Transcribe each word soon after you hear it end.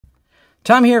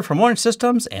Tom here from Journmaling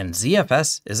Systems, and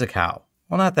ZFS is a cow.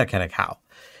 Well, not that kind of cow.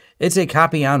 It's a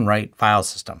copy-on-write file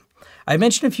system. I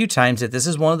mentioned a few times that this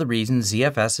is one of the reasons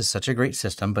ZFS is such a great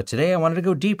system, but today I wanted to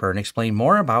go deeper and explain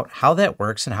more about how that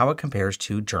works and how it compares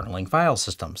to journaling file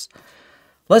systems.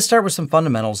 Let's start with some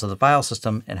fundamentals of the file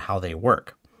system and how they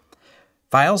work.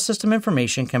 File system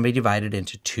information can be divided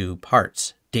into two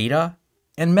parts: data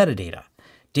and metadata.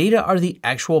 Data are the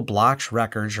actual blocks,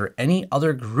 records, or any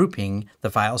other grouping the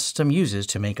file system uses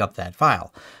to make up that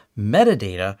file.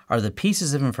 Metadata are the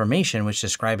pieces of information which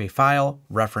describe a file,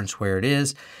 reference where it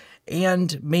is,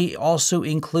 and may also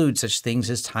include such things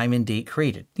as time and date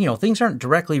created. Things aren't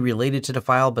directly related to the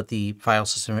file, but the file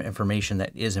system information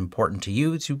that is important to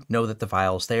you to know that the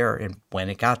file is there and when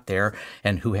it got there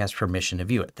and who has permission to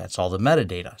view it. That's all the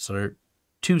metadata. So there are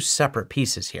two separate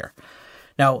pieces here.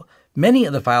 Now, many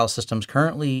of the file systems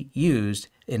currently used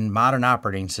in modern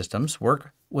operating systems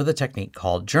work with a technique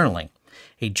called journaling.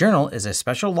 A journal is a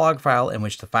special log file in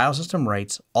which the file system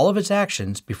writes all of its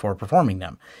actions before performing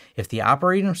them. If the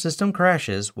operating system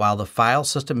crashes while the file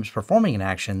system is performing an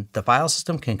action, the file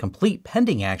system can complete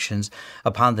pending actions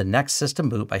upon the next system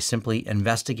boot by simply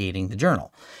investigating the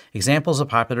journal. Examples of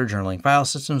popular journaling file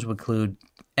systems would include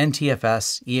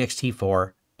NTFS,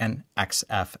 ext4, and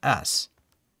XFS.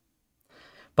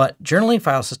 But journaling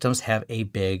file systems have a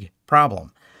big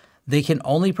problem. They can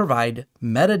only provide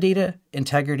metadata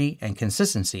integrity and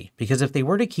consistency, because if they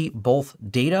were to keep both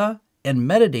data and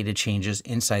metadata changes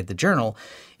inside the journal,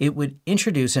 it would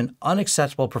introduce an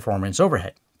unacceptable performance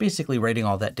overhead, basically writing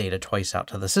all that data twice out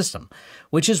to the system,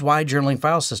 which is why journaling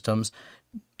file systems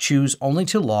choose only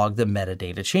to log the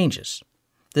metadata changes.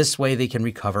 This way they can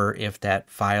recover if that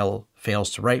file fails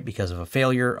to write because of a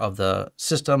failure of the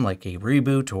system, like a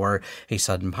reboot or a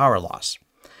sudden power loss.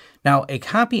 Now, a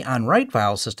copy-on-write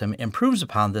file system improves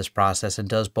upon this process and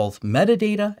does both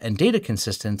metadata and data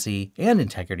consistency and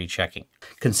integrity checking.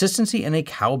 Consistency in a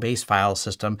cow-based file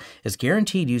system is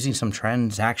guaranteed using some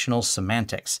transactional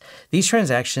semantics. These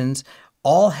transactions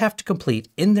all have to complete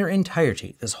in their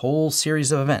entirety this whole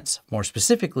series of events. More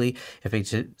specifically, if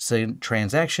a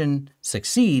transaction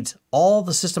succeeds, all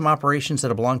the system operations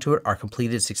that belong to it are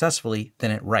completed successfully,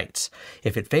 then it writes.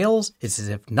 If it fails, it's as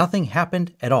if nothing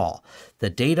happened at all.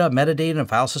 The data, metadata, and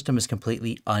file system is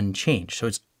completely unchanged. So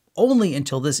it's only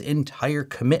until this entire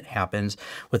commit happens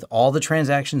with all the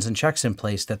transactions and checks in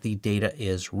place that the data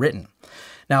is written.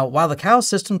 Now, while the cow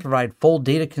systems provide full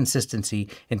data consistency,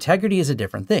 integrity is a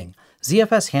different thing.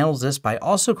 ZFS handles this by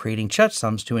also creating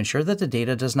checksums to ensure that the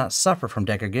data does not suffer from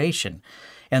degradation.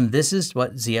 And this is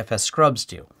what ZFS scrubs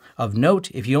do. Of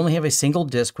note, if you only have a single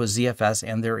disk with ZFS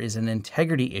and there is an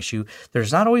integrity issue,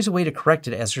 there's not always a way to correct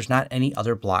it as there's not any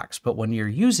other blocks. But when you're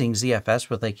using ZFS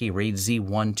with like a RAID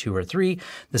Z1, 2, or 3,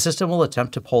 the system will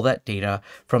attempt to pull that data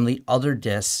from the other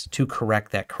disks to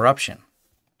correct that corruption.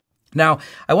 Now,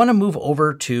 I want to move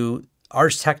over to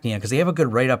Ars Technica because they have a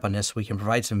good write-up on this, so we can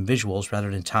provide some visuals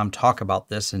rather than Tom talk about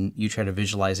this and you try to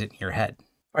visualize it in your head.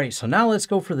 All right, so now let's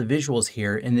go for the visuals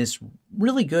here in this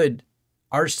really good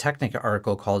Ars Technica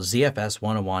article called ZFS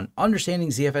 101, Understanding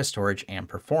ZFS Storage and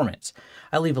Performance.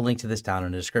 I'll leave a link to this down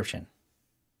in the description.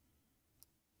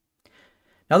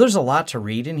 Now there's a lot to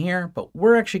read in here, but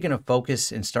we're actually going to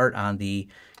focus and start on the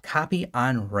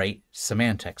copy-on-write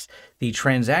semantics. The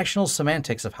transactional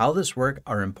semantics of how this works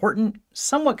are important,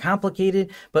 somewhat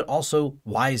complicated, but also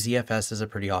why ZFS is a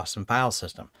pretty awesome file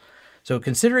system. So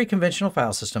consider a conventional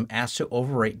file system asked to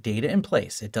overwrite data in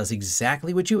place. It does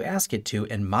exactly what you ask it to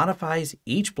and modifies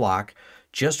each block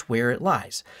just where it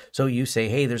lies. So you say,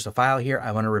 hey, there's a file here.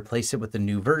 I want to replace it with the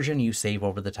new version. You save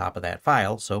over the top of that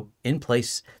file. So in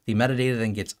place, the metadata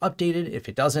then gets updated. If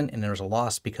it doesn't, and there's a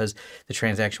loss because the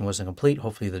transaction wasn't complete,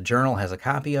 hopefully the journal has a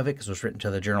copy of it because it was written to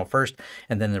the journal first,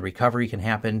 and then the recovery can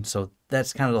happen. So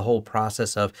that's kind of the whole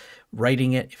process of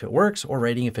writing it if it works, or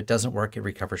writing if it doesn't work, it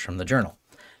recovers from the journal.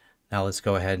 Now let's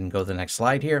go ahead and go to the next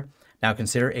slide here. Now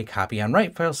consider a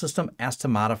copy-on-write file system asked to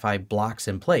modify blocks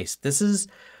in place. This is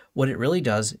what it really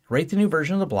does: write the new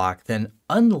version of the block, then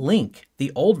unlink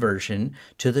the old version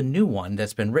to the new one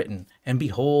that's been written. And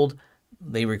behold,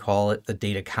 they recall it the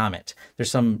data commit.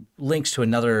 There's some links to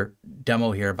another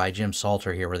demo here by Jim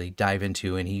Salter here where they dive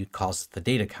into, and he calls it the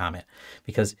data commit,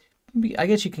 because I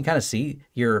guess you can kind of see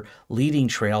your leading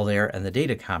trail there and the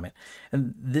data commit.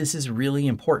 And this is really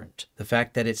important. The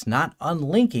fact that it's not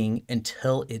unlinking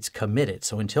until it's committed.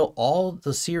 So until all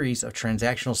the series of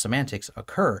transactional semantics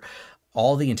occur,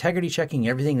 all the integrity checking,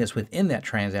 everything that's within that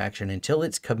transaction, until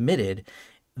it's committed,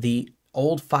 the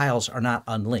old files are not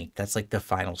unlinked. That's like the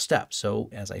final step. So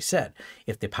as I said,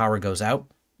 if the power goes out,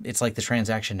 it's like the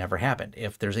transaction never happened.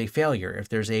 If there's a failure, if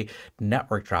there's a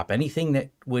network drop, anything that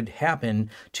would happen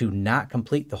to not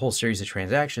complete the whole series of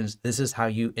transactions, this is how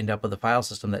you end up with a file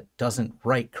system that doesn't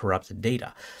write corrupted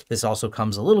data. This also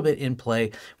comes a little bit in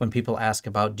play when people ask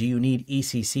about, do you need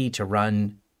ECC to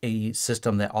run a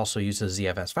system that also uses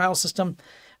ZFS file system?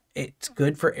 It's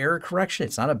good for error correction.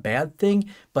 It's not a bad thing,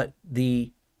 but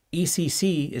the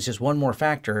ECC is just one more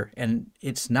factor, and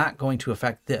it's not going to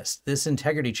affect this. This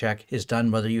integrity check is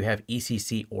done whether you have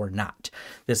ECC or not.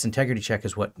 This integrity check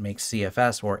is what makes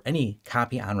ZFS or any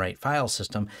copy on write file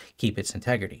system keep its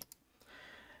integrity.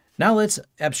 Now let's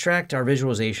abstract our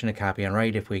visualization of copy on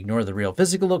write. If we ignore the real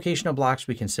physical location of blocks,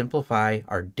 we can simplify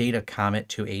our data comet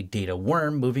to a data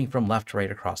worm moving from left to right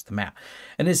across the map.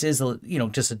 And this is,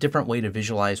 just a different way to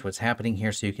visualize what's happening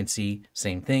here. So you can see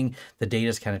same thing. The data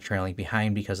is kind of trailing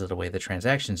behind because of the way the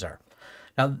transactions are.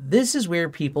 Now, this is where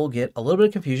people get a little bit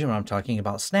of confusion when I'm talking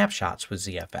about snapshots with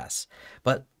ZFS,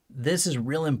 but this is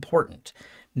real important.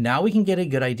 Now we can get a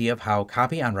good idea of how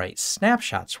copy on write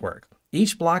snapshots work.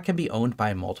 Each block can be owned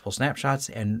by multiple snapshots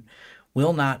and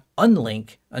will not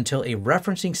unlink until a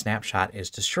referencing snapshot is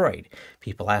destroyed.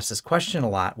 People ask this question a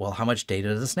lot. Well, how much data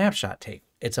does a snapshot take?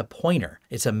 It's a pointer.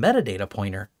 It's a metadata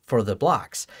pointer for the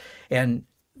blocks. And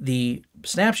the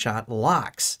snapshot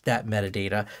locks that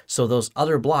metadata, so those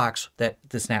other blocks that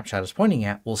the snapshot is pointing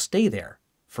at will stay there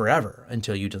forever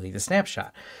until you delete the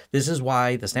snapshot. This is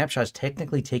why the snapshots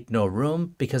technically take no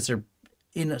room, because they're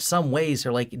in some ways,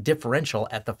 they're like differential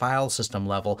at the file system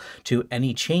level to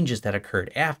any changes that occurred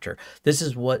after. This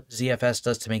is what ZFS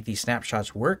does to make these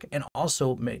snapshots work and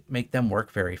also make them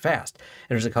work very fast.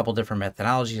 And there's a couple different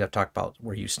methodologies I've talked about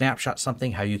where you snapshot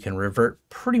something, how you can revert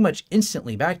pretty much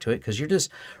instantly back to it because you're just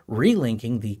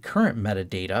relinking the current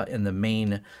metadata in the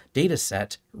main data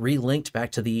set, relinked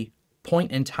back to the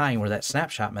point in time where that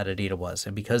snapshot metadata was.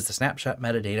 And because the snapshot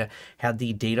metadata had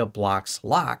the data blocks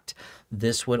locked,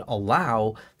 this would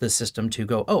allow the system to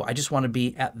go, oh, I just want to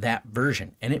be at that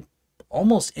version. And it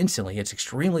almost instantly, it's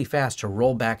extremely fast to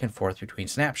roll back and forth between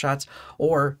snapshots,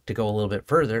 or to go a little bit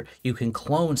further, you can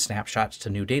clone snapshots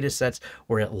to new data sets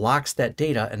where it locks that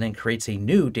data and then creates a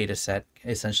new data set,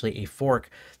 essentially a fork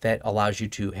that allows you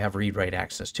to have read-write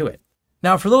access to it.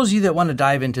 Now, for those of you that want to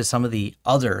dive into some of the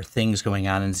other things going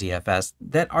on in ZFS,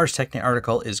 that Ars Technica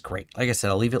article is great. Like I said,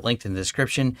 I'll leave it linked in the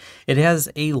description. It has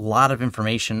a lot of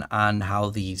information on how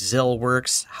the ZIL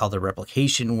works, how the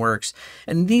replication works,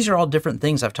 and these are all different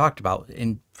things I've talked about.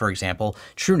 In, for example,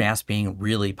 TrueNAS being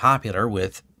really popular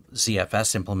with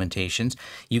ZFS implementations,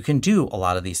 you can do a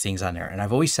lot of these things on there. And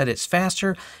I've always said it's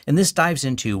faster, and this dives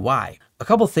into why. A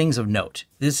couple things of note.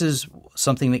 This is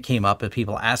something that came up with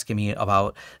people asking me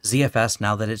about ZFS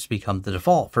now that it's become the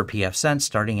default for pfSense,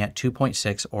 starting at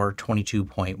 2.6 or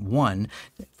 22.1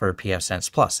 for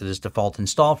pfSense Plus. It is default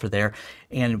installed for there.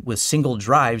 And with single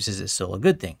drives, is it still a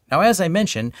good thing? Now, as I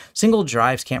mentioned, single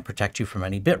drives can't protect you from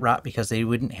any bit rot because they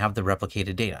wouldn't have the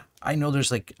replicated data. I know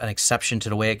there's like an exception to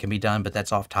the way it can be done, but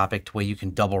that's off topic to the way you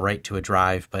can double write to a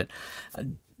drive. But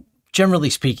generally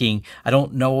speaking, I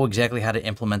don't know exactly how to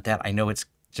implement that. I know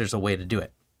there's a way to do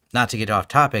it. Not to get off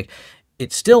topic,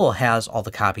 it still has all the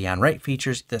copy on write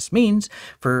features. This means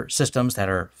for systems that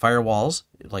are firewalls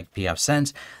like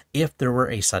pfSense, if there were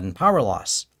a sudden power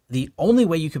loss, the only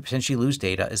way you could potentially lose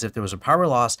data is if there was a power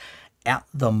loss at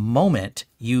the moment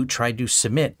you tried to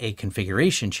submit a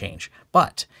configuration change.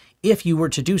 But if you were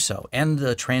to do so and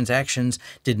the transactions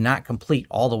did not complete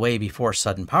all the way before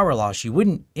sudden power loss, you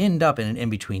wouldn't end up in an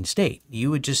in-between state.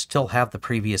 You would just still have the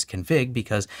previous config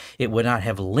because it would not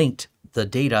have linked the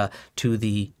data to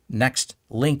the next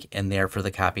link in there for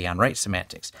the copy on write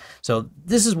semantics. So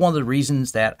this is one of the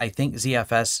reasons that I think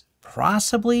ZFS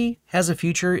possibly has a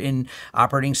future in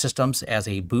operating systems as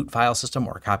a boot file system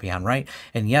or copy on write.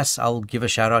 And yes, I'll give a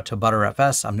shout out to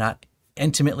ButterFS. I'm not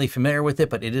intimately familiar with it,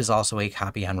 but it is also a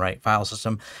copy on write file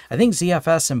system. I think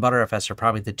ZFS and ButterFS are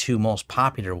probably the two most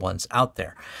popular ones out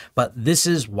there, but this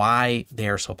is why they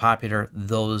are so popular.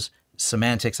 Those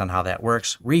semantics on how that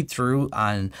works, read through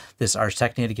on this Ars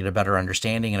Technica to get a better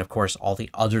understanding, and of course all the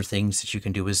other things that you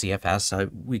can do with ZFS.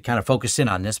 We kind of focused in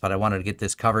on this, but I wanted to get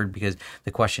this covered because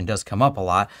the question does come up a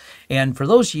lot. And for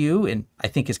those of you, and I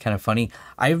think it's kind of funny,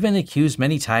 I've been accused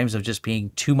many times of just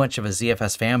being too much of a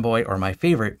ZFS fanboy, or my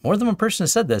favorite, more than one person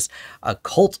has said this, a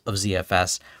cult of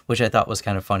ZFS, which I thought was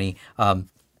kind of funny.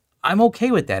 I'm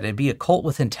okay with that. It'd be a cult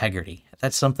with integrity.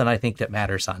 That's something I think that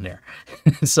matters on there.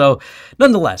 So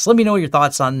nonetheless, let me know your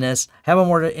thoughts on this. Have a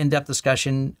more in-depth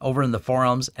discussion over in the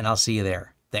forums, and I'll see you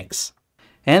there. Thanks.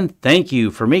 And thank you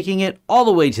for making it all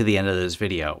the way to the end of this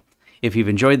video. If you've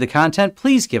enjoyed the content,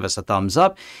 please give us a thumbs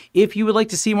up. If you would like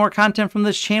to see more content from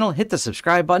this channel, hit the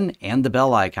subscribe button and the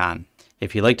bell icon.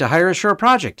 If you'd like to hire us for a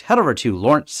project, head over to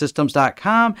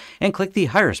lawrencesystems.com and click the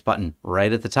Hire Us button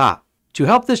right at the top. To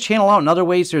help this channel out in other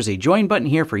ways, there's a join button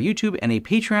here for YouTube and a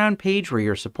Patreon page where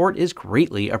your support is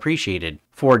greatly appreciated.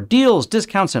 For deals,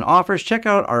 discounts, and offers, check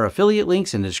out our affiliate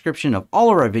links in the description of all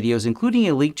of our videos, including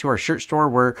a link to our shirt store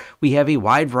where we have a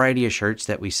wide variety of shirts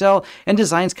that we sell, and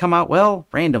designs come out, well,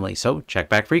 randomly, so check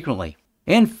back frequently.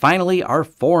 And finally, our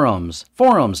forums.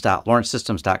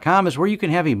 Forums.lawrencesystems.com is where you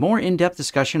can have a more in-depth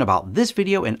discussion about this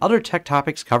video and other tech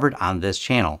topics covered on this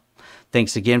channel.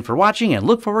 Thanks again for watching and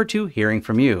look forward to hearing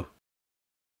from you.